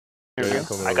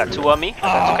I got 2 on me.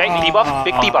 That's okay. Debuff.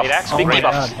 Big debuff. Big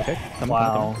debuff. Okay.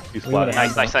 Wow. He's flat.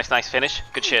 Nice. Finish.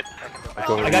 Good shit.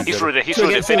 He's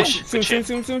rooted. Finish. Good shit.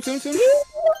 Soon.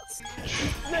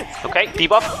 Okay.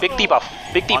 Debuff. Big debuff.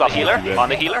 Big debuff. Healer. On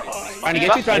the healer. Trying to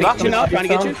get you now. Trying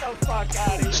to get you.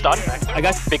 Stun. I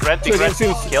got Big red. Kill.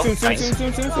 Nice.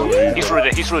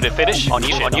 He's rooted. Finish. On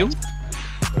you.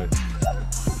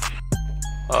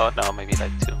 Oh no, maybe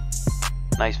like 2.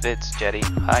 Nice vids, Jetty.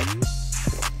 Hi.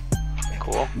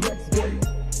 Cool.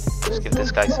 Let's give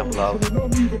this guy some love.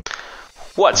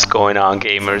 What's going on,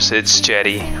 gamers? It's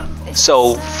Jetty.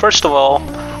 So, first of all,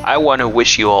 I want to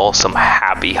wish you all some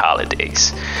happy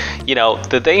holidays. You know,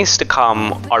 the days to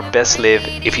come are best lived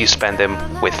if you spend them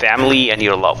with family and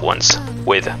your loved ones,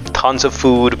 with tons of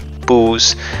food,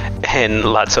 booze, and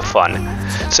lots of fun.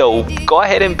 So, go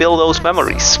ahead and build those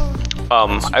memories.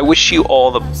 I wish you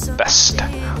all the best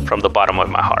from the bottom of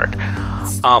my heart.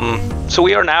 So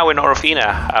we are now in Orofina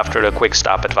after the quick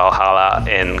stop at Valhalla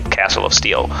and Castle of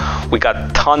Steel. We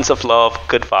got tons of love,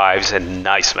 good vibes, and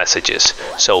nice messages.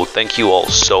 So thank you all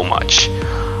so much.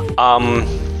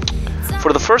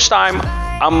 For the first time,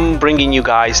 I'm bringing you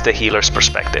guys the healer's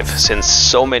perspective, since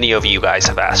so many of you guys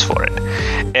have asked for it.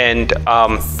 And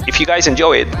if you guys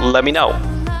enjoy it, let me know.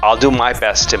 I'll do my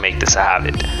best to make this a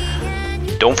habit.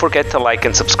 Don't forget to like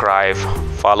and subscribe,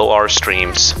 follow our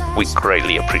streams, we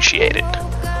greatly appreciate it.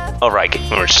 Alright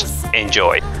gamers,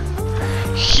 enjoy.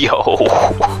 Yo,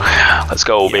 let's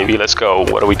go baby, let's go.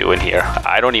 What are we doing here?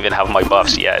 I don't even have my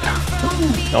buffs yet.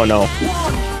 Oh no.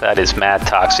 That is mad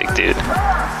toxic, dude.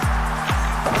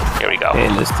 Here we go. Okay,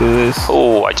 let's do this.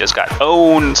 Oh, I just got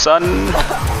owned, son.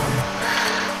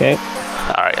 Okay.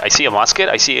 Alright, I see a musket,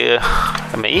 I see a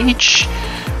mage.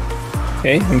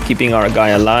 Okay, I'm keeping our guy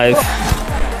alive.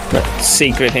 But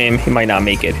sacred him, he might not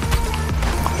make it.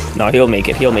 No, he'll make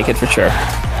it for sure.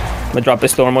 I'm gonna drop a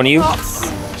storm on you.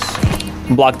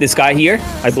 Block this guy here.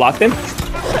 I blocked him.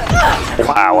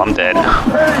 Wow, I'm dead.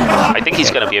 I think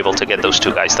he's gonna be able to get those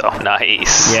 2 guys though.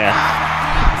 Nice. Yeah.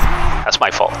 That's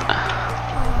my fault.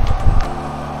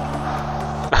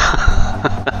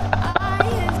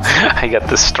 I got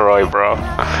destroyed, bro.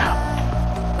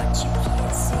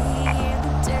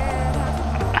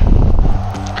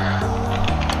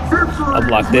 I'll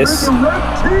block this.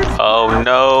 Oh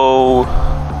no.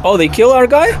 Oh, they kill our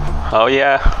guy? Oh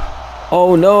yeah.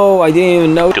 Oh no, I didn't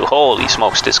even know. Dude, holy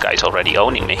smokes, this guy's already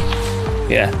owning me.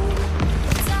 Yeah.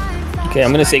 Okay,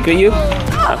 I'm gonna sacred you.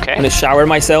 Okay. I'm gonna shower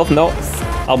myself. No.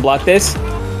 I'll block this.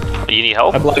 You need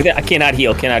help? I blocked it. I cannot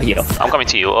heal. I'm coming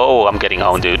to you. Oh, I'm getting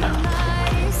owned, dude.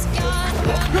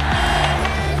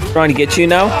 Trying to get you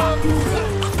now.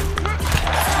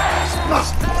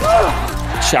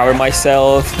 Shower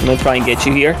myself. I'm gonna try and get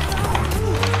you here.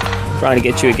 Trying to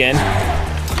get you again.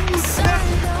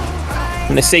 I'm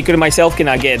gonna sacred myself.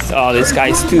 Cannot get. Oh, this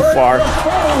guy's too far.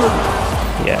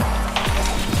 Yeah.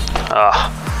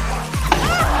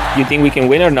 You think we can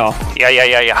win or no? Yeah.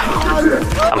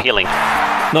 I'm healing.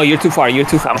 No, you're too far.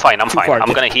 I'm fine. I'm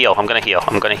gonna heal. I'm gonna heal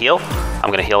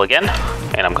again.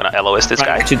 And I'm gonna LOS this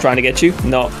guy. Trying to get you.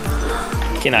 No.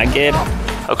 Cannot get.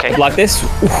 Okay. Block this.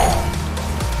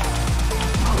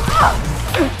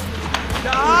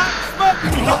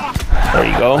 There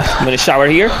you go. I'm gonna shower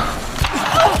here.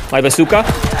 My bazooka.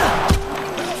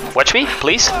 Watch me,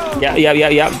 please.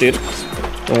 Yeah, dude.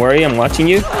 Don't worry, I'm watching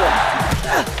you.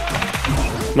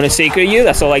 I'm gonna sacred you.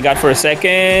 That's all I got for a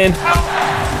second.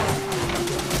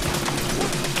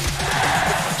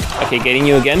 Okay, getting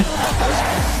you again.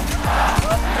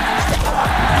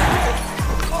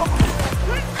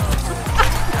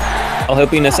 I'll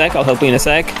help you in a sec.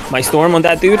 My storm on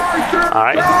that dude.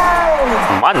 Alright.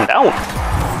 Man down.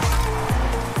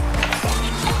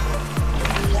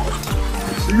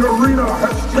 The arena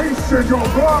has tasted your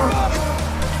blood.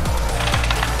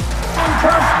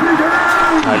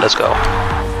 Alright, let's go.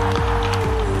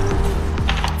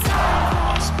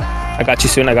 I got you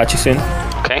soon.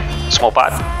 Okay, small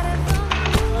pot.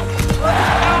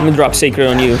 I'm gonna drop sacred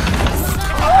on you.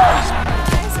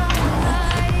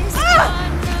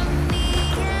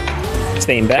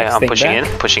 Staying back. Okay,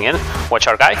 I'm pushing in. Watch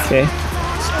our guy. Okay.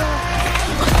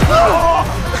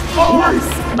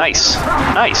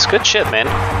 Nice. Good shit, man.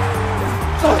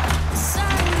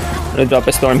 I'm gonna drop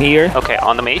a storm here. Okay,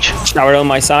 on the mage. Shower on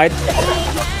my side.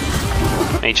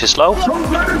 Mage is low.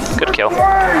 Good kill.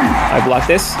 I block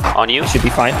this. On you. Should be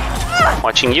fine.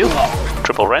 Watching you.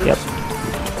 Triple Ren. Yep.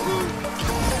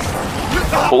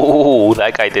 Oh,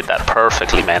 that guy did that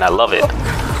perfectly, man. I love it.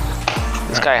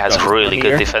 This guy has really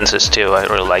good defenses too. I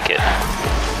really like it.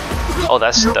 Oh,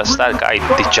 that's that guy,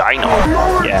 the Gino.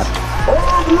 Yeah.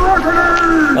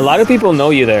 A lot of people know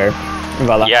you there.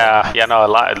 Vala. Yeah, no, a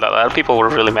lot of people were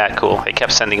really mad cool. They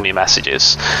kept sending me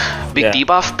messages. Big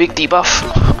debuff, big debuff.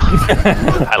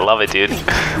 I love it, dude.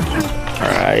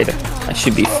 Alright, I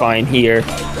should be fine here.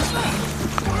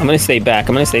 I'm gonna stay back,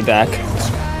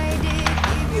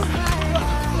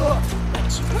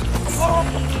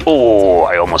 Oh,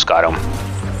 I almost got him.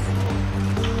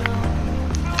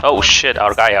 Oh shit,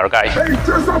 our guy. A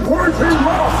disappointing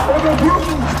loss for the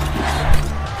Blues.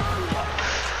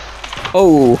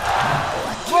 Oh,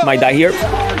 might die here.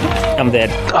 I'm dead.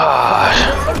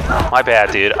 My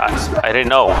bad, dude. I didn't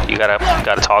know. You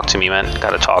gotta talk to me, man.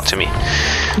 Gotta talk to me.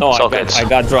 No, It's all good. I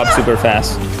got dropped super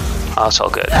fast. Oh, it's all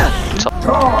good. It's all...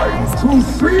 Time to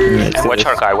see. Watch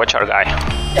our guy.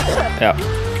 Yeah.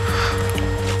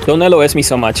 Don't LOS me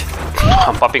so much.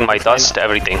 I'm popping my dust,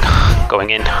 everything.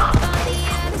 Going in.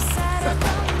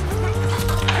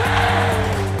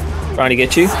 Trying to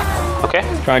get you. Okay.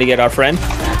 Trying to get our friend.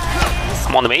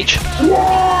 I'm on the mage.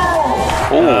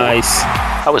 Ooh, Nice.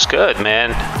 that was good,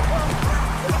 man.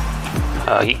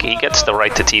 He gets the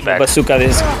right to teabag. Bazooka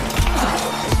this.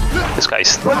 This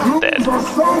guy's dead. Are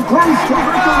so close to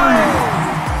victory.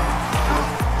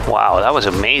 Wow, that was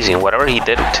amazing. Whatever he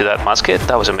did to that musket,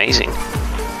 that was amazing.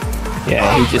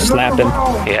 Yeah, he just slapped him.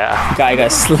 Yeah. Guy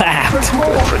got slapped.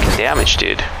 Good freaking damage,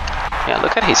 dude. Yeah,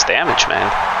 look at his damage, man.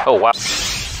 Oh, wow.